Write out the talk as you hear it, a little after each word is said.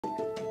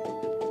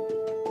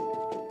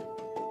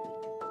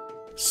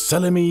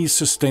Celemi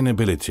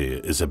Sustainability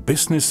is a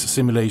business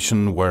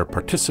simulation where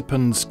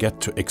participants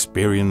get to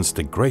experience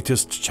the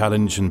greatest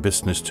challenge in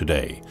business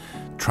today,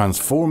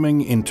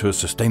 transforming into a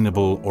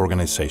sustainable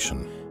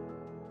organization.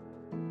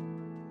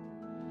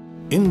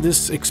 In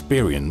this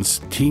experience,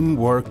 teams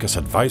work as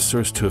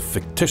advisors to a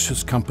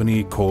fictitious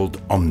company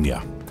called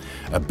Omnia,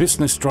 a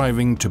business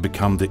striving to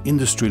become the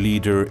industry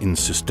leader in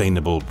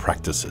sustainable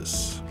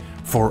practices.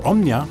 For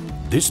Omnia,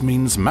 this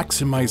means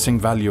maximizing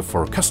value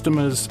for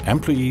customers,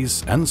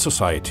 employees and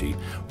society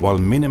while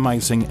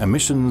minimizing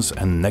emissions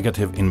and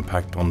negative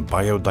impact on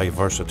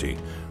biodiversity,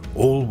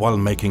 all while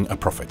making a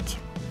profit.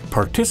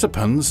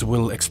 Participants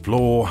will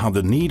explore how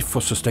the need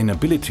for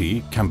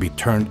sustainability can be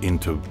turned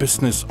into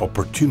business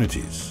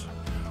opportunities.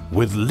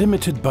 With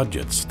limited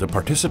budgets, the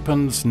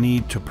participants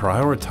need to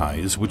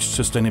prioritize which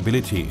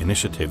sustainability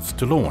initiatives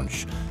to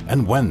launch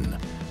and when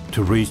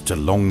to reach the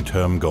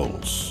long-term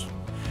goals.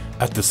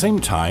 At the same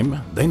time,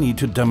 they need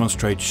to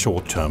demonstrate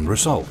short-term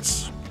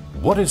results.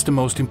 What is the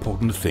most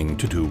important thing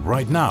to do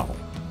right now?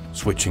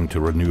 Switching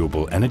to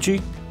renewable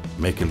energy,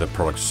 making the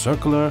products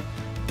circular,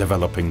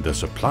 developing the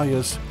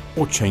suppliers,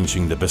 or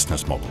changing the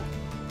business model?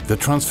 The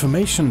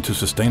transformation to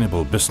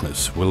sustainable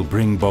business will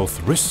bring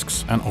both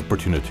risks and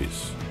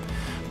opportunities.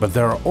 But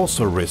there are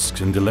also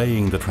risks in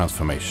delaying the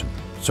transformation.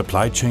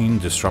 Supply chain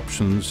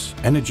disruptions,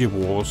 energy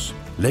wars,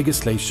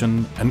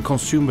 legislation and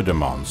consumer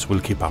demands will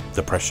keep up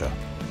the pressure.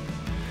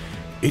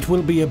 It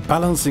will be a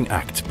balancing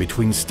act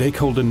between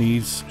stakeholder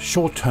needs,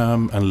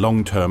 short-term and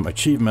long-term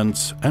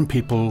achievements, and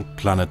people,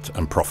 planet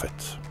and profit.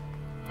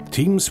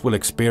 Teams will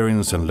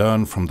experience and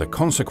learn from the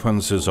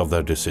consequences of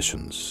their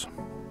decisions.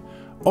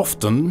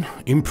 Often,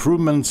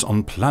 improvements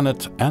on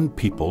planet and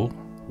people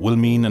will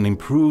mean an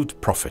improved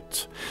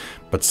profit,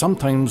 but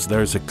sometimes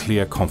there is a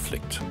clear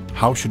conflict.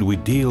 How should we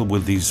deal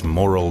with these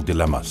moral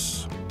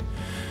dilemmas?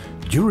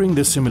 During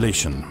this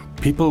simulation,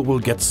 people will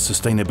get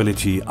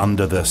sustainability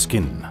under their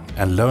skin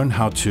and learn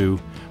how to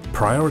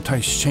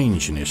prioritize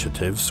change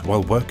initiatives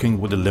while working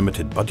with a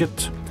limited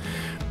budget,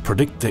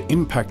 predict the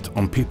impact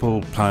on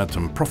people, planet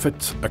and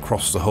profit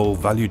across the whole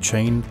value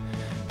chain,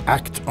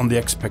 act on the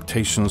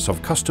expectations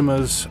of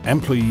customers,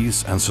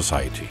 employees and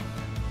society.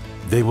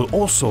 They will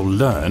also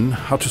learn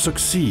how to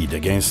succeed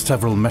against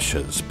several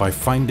measures by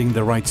finding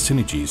the right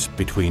synergies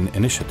between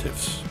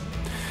initiatives.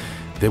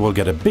 They will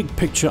get a big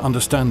picture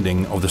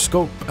understanding of the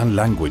scope and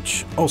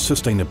language of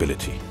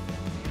sustainability.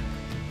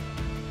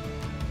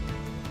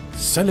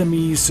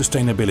 Celemi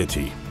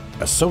Sustainability,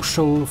 a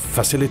social,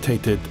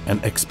 facilitated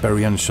and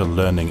experiential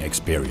learning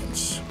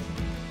experience.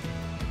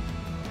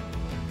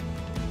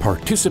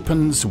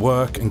 Participants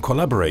work and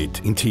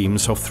collaborate in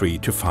teams of 3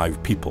 to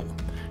 5 people,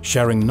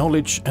 sharing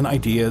knowledge and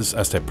ideas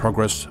as they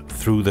progress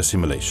through the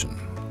simulation.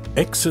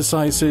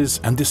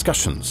 Exercises and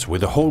discussions with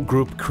the whole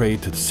group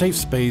create a safe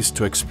space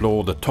to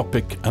explore the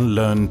topic and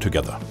learn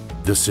together.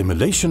 The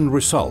simulation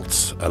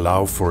results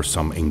allow for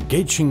some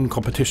engaging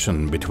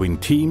competition between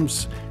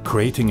teams,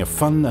 creating a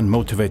fun and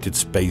motivated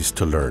space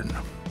to learn.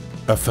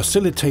 A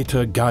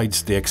facilitator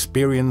guides the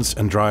experience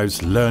and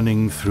drives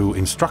learning through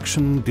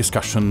instruction,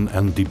 discussion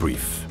and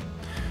debrief.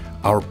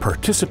 Our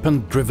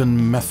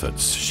participant-driven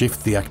methods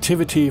shift the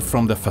activity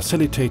from the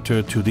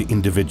facilitator to the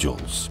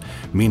individuals,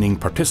 meaning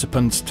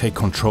participants take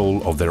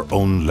control of their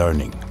own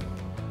learning.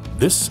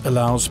 This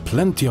allows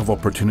plenty of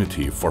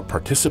opportunity for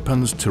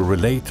participants to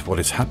relate what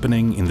is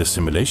happening in the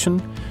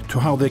simulation to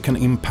how they can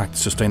impact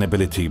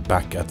sustainability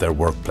back at their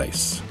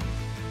workplace.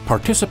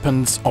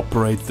 Participants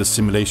operate the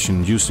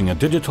simulation using a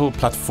digital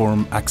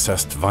platform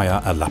accessed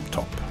via a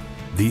laptop.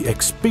 The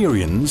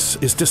experience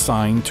is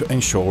designed to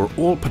ensure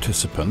all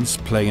participants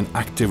play an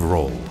active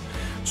role,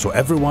 so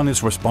everyone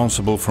is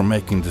responsible for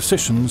making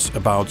decisions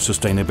about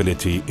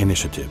sustainability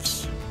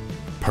initiatives.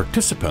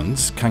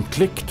 Participants can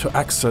click to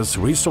access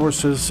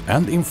resources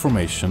and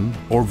information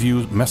or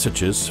view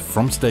messages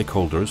from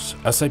stakeholders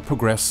as they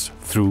progress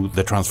through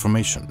the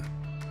transformation.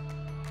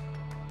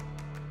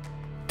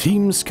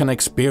 Teams can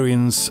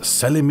experience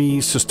Celemi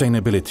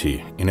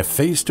Sustainability in a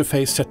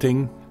face-to-face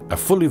setting, a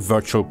fully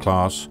virtual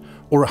class,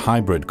 or a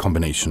hybrid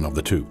combination of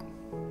the two.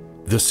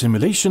 The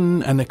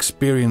simulation and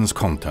experience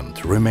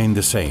content remain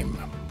the same,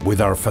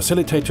 with our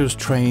facilitators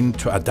trained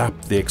to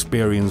adapt the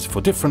experience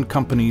for different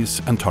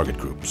companies and target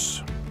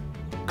groups.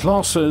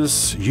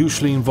 Classes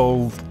usually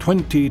involve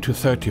 20 to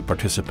 30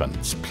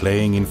 participants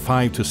playing in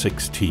 5 to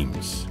 6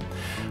 teams.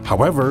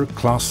 However,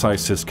 class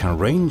sizes can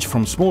range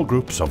from small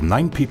groups of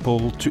 9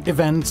 people to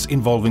events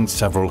involving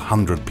several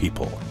hundred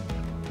people.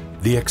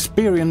 The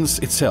experience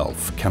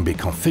itself can be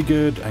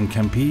configured and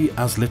can be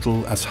as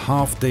little as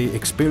half-day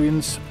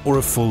experience or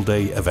a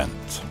full-day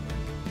event.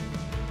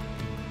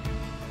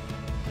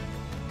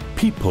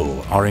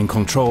 People are in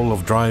control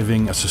of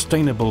driving a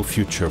sustainable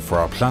future for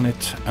our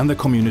planet and the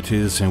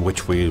communities in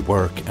which we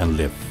work and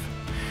live.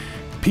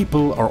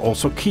 People are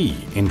also key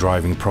in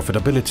driving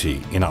profitability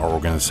in our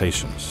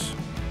organizations.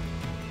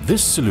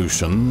 This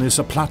solution is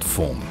a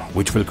platform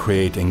which will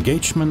create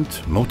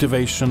engagement,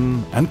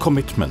 motivation and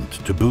commitment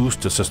to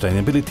boost the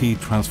sustainability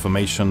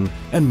transformation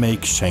and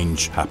make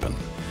change happen.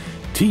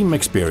 Team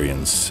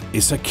experience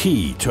is a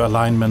key to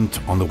alignment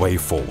on the way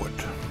forward.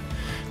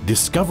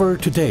 Discover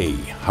today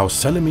how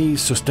Celemi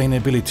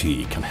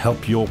Sustainability can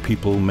help your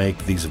people make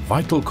these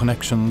vital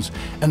connections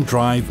and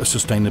drive a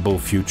sustainable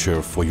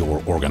future for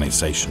your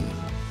organization.